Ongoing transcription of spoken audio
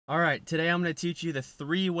Alright, today I'm going to teach you the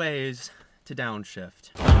 3 ways to downshift.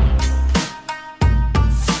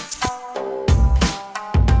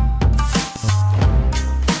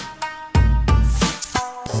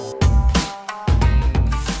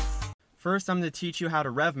 First, I'm going to teach you how to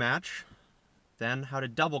rev match, then how to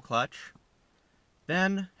double clutch,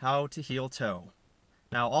 then how to heel toe.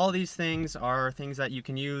 Now, all these things are things that you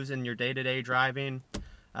can use in your day-to-day driving.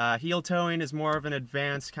 Heel towing is more of an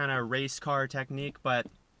advanced kind of race car technique, but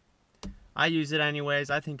I use it anyways.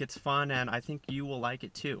 I think it's fun, and I think you will like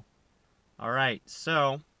it too. Alright,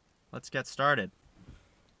 so let's get started.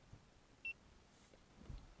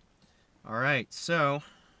 Alright, so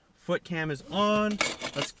foot cam is on.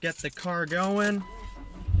 Let's get the car going.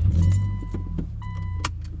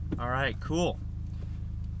 Alright, cool.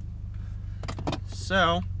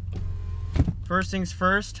 So, first things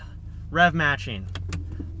first, rev matching.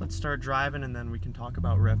 Let's start driving and then we can talk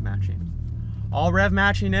about rev matching. All rev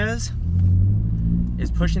matching is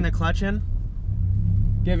pushing the clutch in,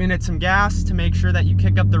 giving it some gas to make sure that you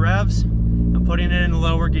kick up the revs, and putting it in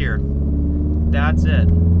lower gear. That's it.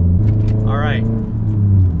 Alright,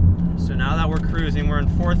 so now that we're cruising, we're in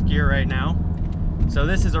 4th gear right now. So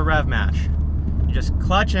this is a rev match. You just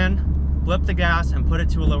clutch in, flip the gas, and put it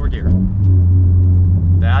to a lower gear.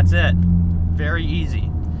 That's it. Very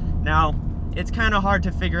easy. Now, it's kind of hard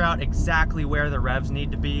to figure out exactly where the revs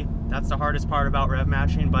need to be. That's the hardest part about rev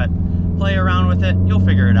matching, but play around with it, you'll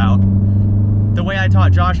figure it out. The way I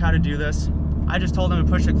taught Josh how to do this, I just told him to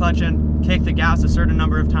push the clutch in, kick the gas a certain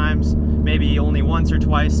number of times, maybe only once or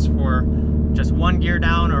twice for just 1 gear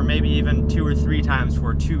down, or maybe even 2 or 3 times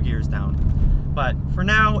for 2 gears down. But for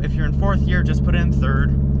now, if you're in 4th gear, just put in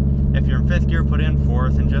 3rd. If you're in 5th gear, put in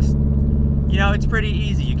 4th, and just, you know, it's pretty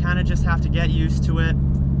easy. You kind of just have to get used to it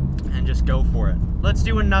and just go for it. Let's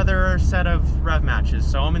do another set of rev matches.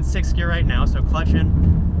 So I'm in 6th gear right now, so clutch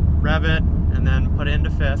in, rev it, and then put it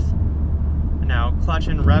into 5th. And now clutch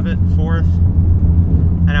in, rev it, 4th.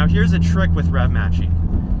 And now here's a trick with rev matching.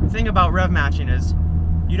 The thing about rev matching is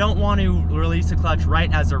you don't want to release the clutch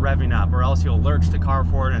right as they're revving up, or else you'll lurch the car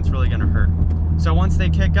forward and it's really gonna hurt. So once they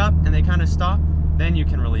kick up and they kind of stop, then you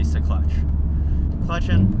can release the clutch. Clutch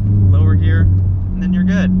in, lower gear, and then you're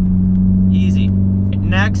good. Easy.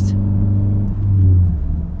 Next,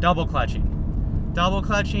 double clutching. Double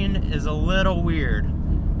clutching is a little weird.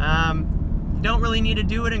 You don't really need to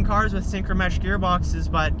do it in cars with synchro mesh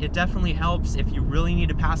gearboxes, but it definitely helps if you really need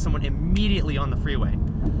to pass someone immediately on the freeway.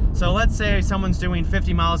 So let's say someone's doing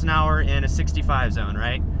 50 miles an hour in a 65 zone,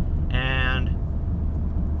 right? And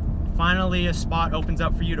finally a spot opens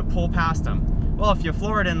up for you to pull past them. Well, if you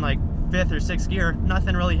floor it in like 5th or 6th gear,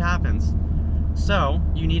 nothing really happens. So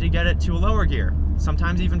you need to get it to a lower gear.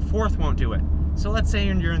 Sometimes even 4th won't do it. So let's say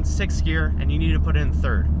you're in 6th gear and you need to put it in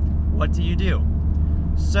 3rd. What do you do?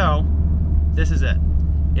 So this is it.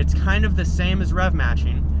 It's kind of the same as rev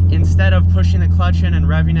matching. Instead of pushing the clutch in and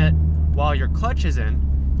revving it while your clutch is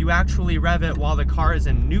in, you actually rev it while the car is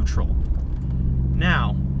in neutral.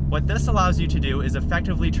 Now, what this allows you to do is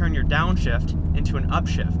effectively turn your downshift into an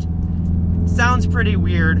upshift. Sounds pretty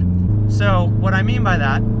weird. So what I mean by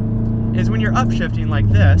that is when you're upshifting like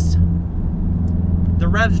this, the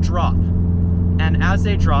revs drop. And as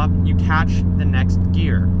they drop, you catch the next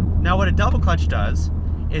gear. Now what a double clutch does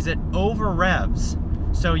is it over revs.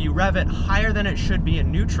 So you rev it higher than it should be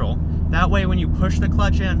in neutral. That way when you push the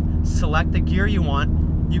clutch in, select the gear you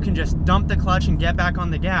want, you can just dump the clutch and get back on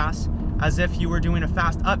the gas as if you were doing a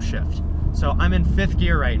fast upshift. So I'm in 5th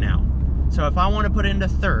gear right now. So if I want to put it into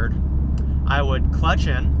 3rd, I would clutch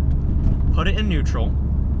in, put it in neutral,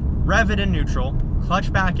 rev it in neutral,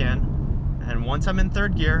 clutch back in, and once I'm in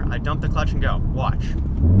 3rd gear, I dump the clutch and go. Watch.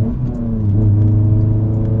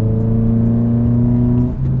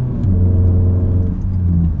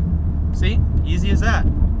 See? Easy as that.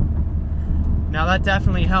 Now that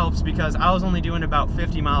definitely helps because I was only doing about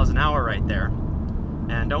 50 miles an hour right there.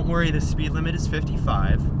 And don't worry, the speed limit is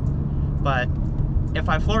 55. But if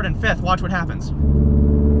I floored in 5th, watch what happens.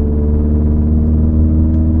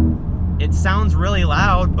 It sounds really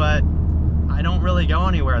loud, but I don't really go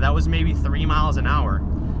anywhere. That was maybe 3 miles an hour.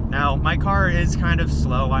 Now, my car is kind of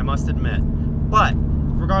slow, I must admit. But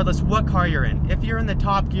regardless what car you're in, if you're in the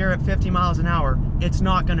top gear at 50 miles an hour, it's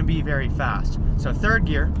not going to be very fast. So 3rd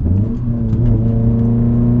gear.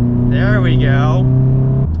 There we go.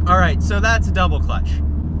 Alright, so that's a double clutch.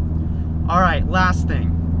 Alright, last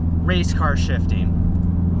thing. Race car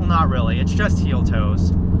shifting. Well, not really. It's just heel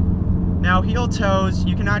toes. Now, heel toes,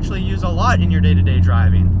 you can actually use a lot in your day-to-day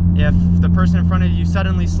driving. If the person in front of you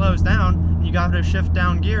suddenly slows down, and you got to shift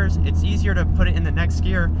down gears, it's easier to put it in the next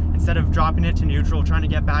gear instead of dropping it to neutral, trying to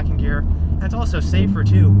get back in gear, It's also safer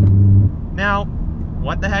too. Now,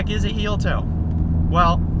 what the heck is a heel toe?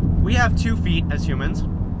 Well, we have 2 feet as humans,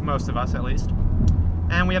 most of us at least,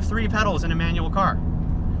 and we have 3 pedals in a manual car.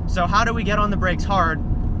 So how do we get on the brakes hard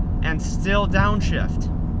and still downshift?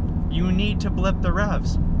 You need to blip the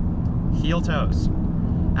revs. Heel toes.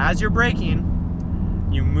 As you're braking,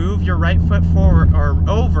 you move your right foot forward, or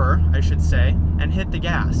over, I should say, and hit the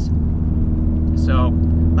gas. So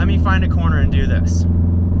let me find a corner and do this.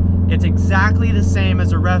 It's exactly the same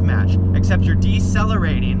as a rev match, except you're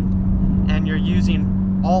decelerating and you're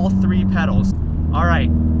using all 3 pedals. All right,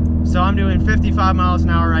 so I'm doing 55 miles an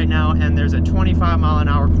hour right now, and there's a 25 mile an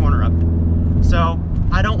hour corner up. So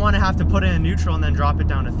I don't want to have to put it in neutral and then drop it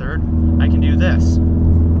down to third. I can do this.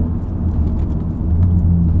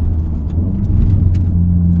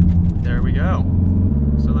 There we go.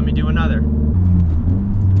 So let me do another.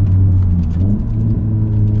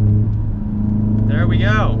 There we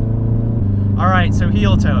go. All right, so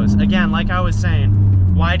heel toes. Again, like I was saying,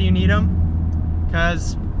 why do you need them?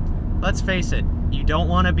 Because, let's face it, you don't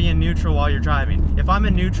want to be in neutral while you're driving. If I'm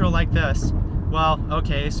in neutral like this, well,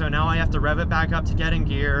 okay, so now I have to rev it back up to get in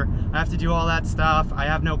gear. I have to do all that stuff. I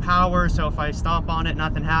have no power, so if I stomp on it,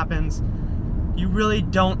 nothing happens. You really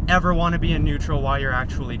don't ever want to be in neutral while you're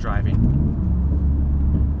actually driving.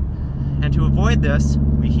 And to avoid this,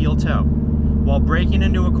 we heel toe. While braking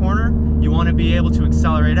into a corner, you want to be able to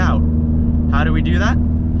accelerate out. How do we do that?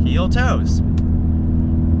 Heel toes.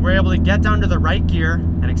 We're able to get down to the right gear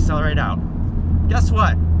and accelerate out. Guess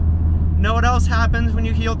what? Know what else happens when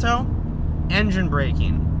you heel toe? Engine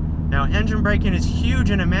braking. Now, engine braking is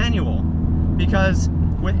huge in a manual because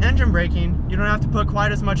with engine braking, you don't have to put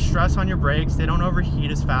quite as much stress on your brakes, they don't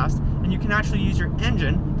overheat as fast, and you can actually use your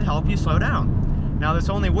engine to help you slow down. Now, this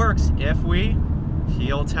only works if we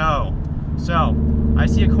heel toe. So, I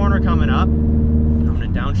see a corner coming up. I'm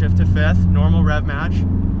going to downshift to 5th, normal rev match,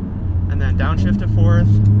 and then downshift to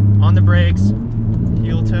 4th, on the brakes,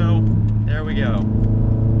 heel toe, there we go.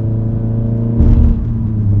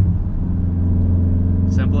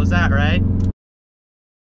 Simple as that, right?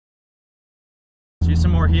 Let's do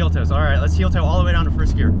some more heel toes. All right, let's heel toe all the way down to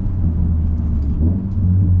 1st gear.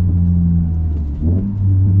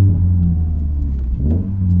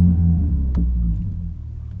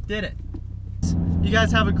 Did it. You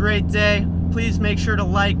guys have a great day. Please make sure to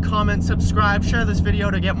like, comment, subscribe, share this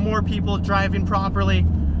video to get more people driving properly.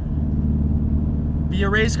 Be a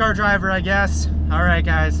race car driver, I guess. All right,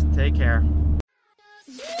 guys, take care.